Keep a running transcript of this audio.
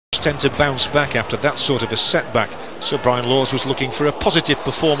tend to bounce back after that sort of a setback, so Brian Laws was looking for a positive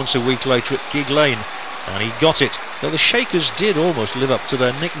performance a week later at Gig Lane, and he got it, though the Shakers did almost live up to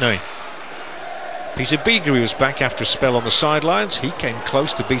their nickname. Peter Beagrie was back after a spell on the sidelines. He came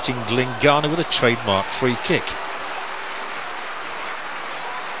close to beating Glingana with a trademark free kick.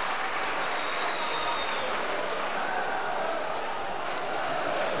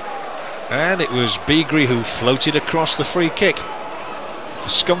 And it was Beagrie who floated across the free kick for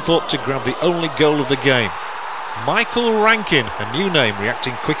Scunthorpe to grab the only goal of the game. Michael Rankine, a new name,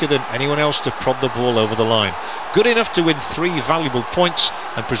 reacting quicker than anyone else to prod the ball over the line. Good enough to win 3 valuable points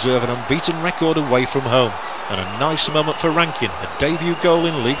and preserve an unbeaten record away from home. And a nice moment for Rankine, a debut goal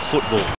in league football.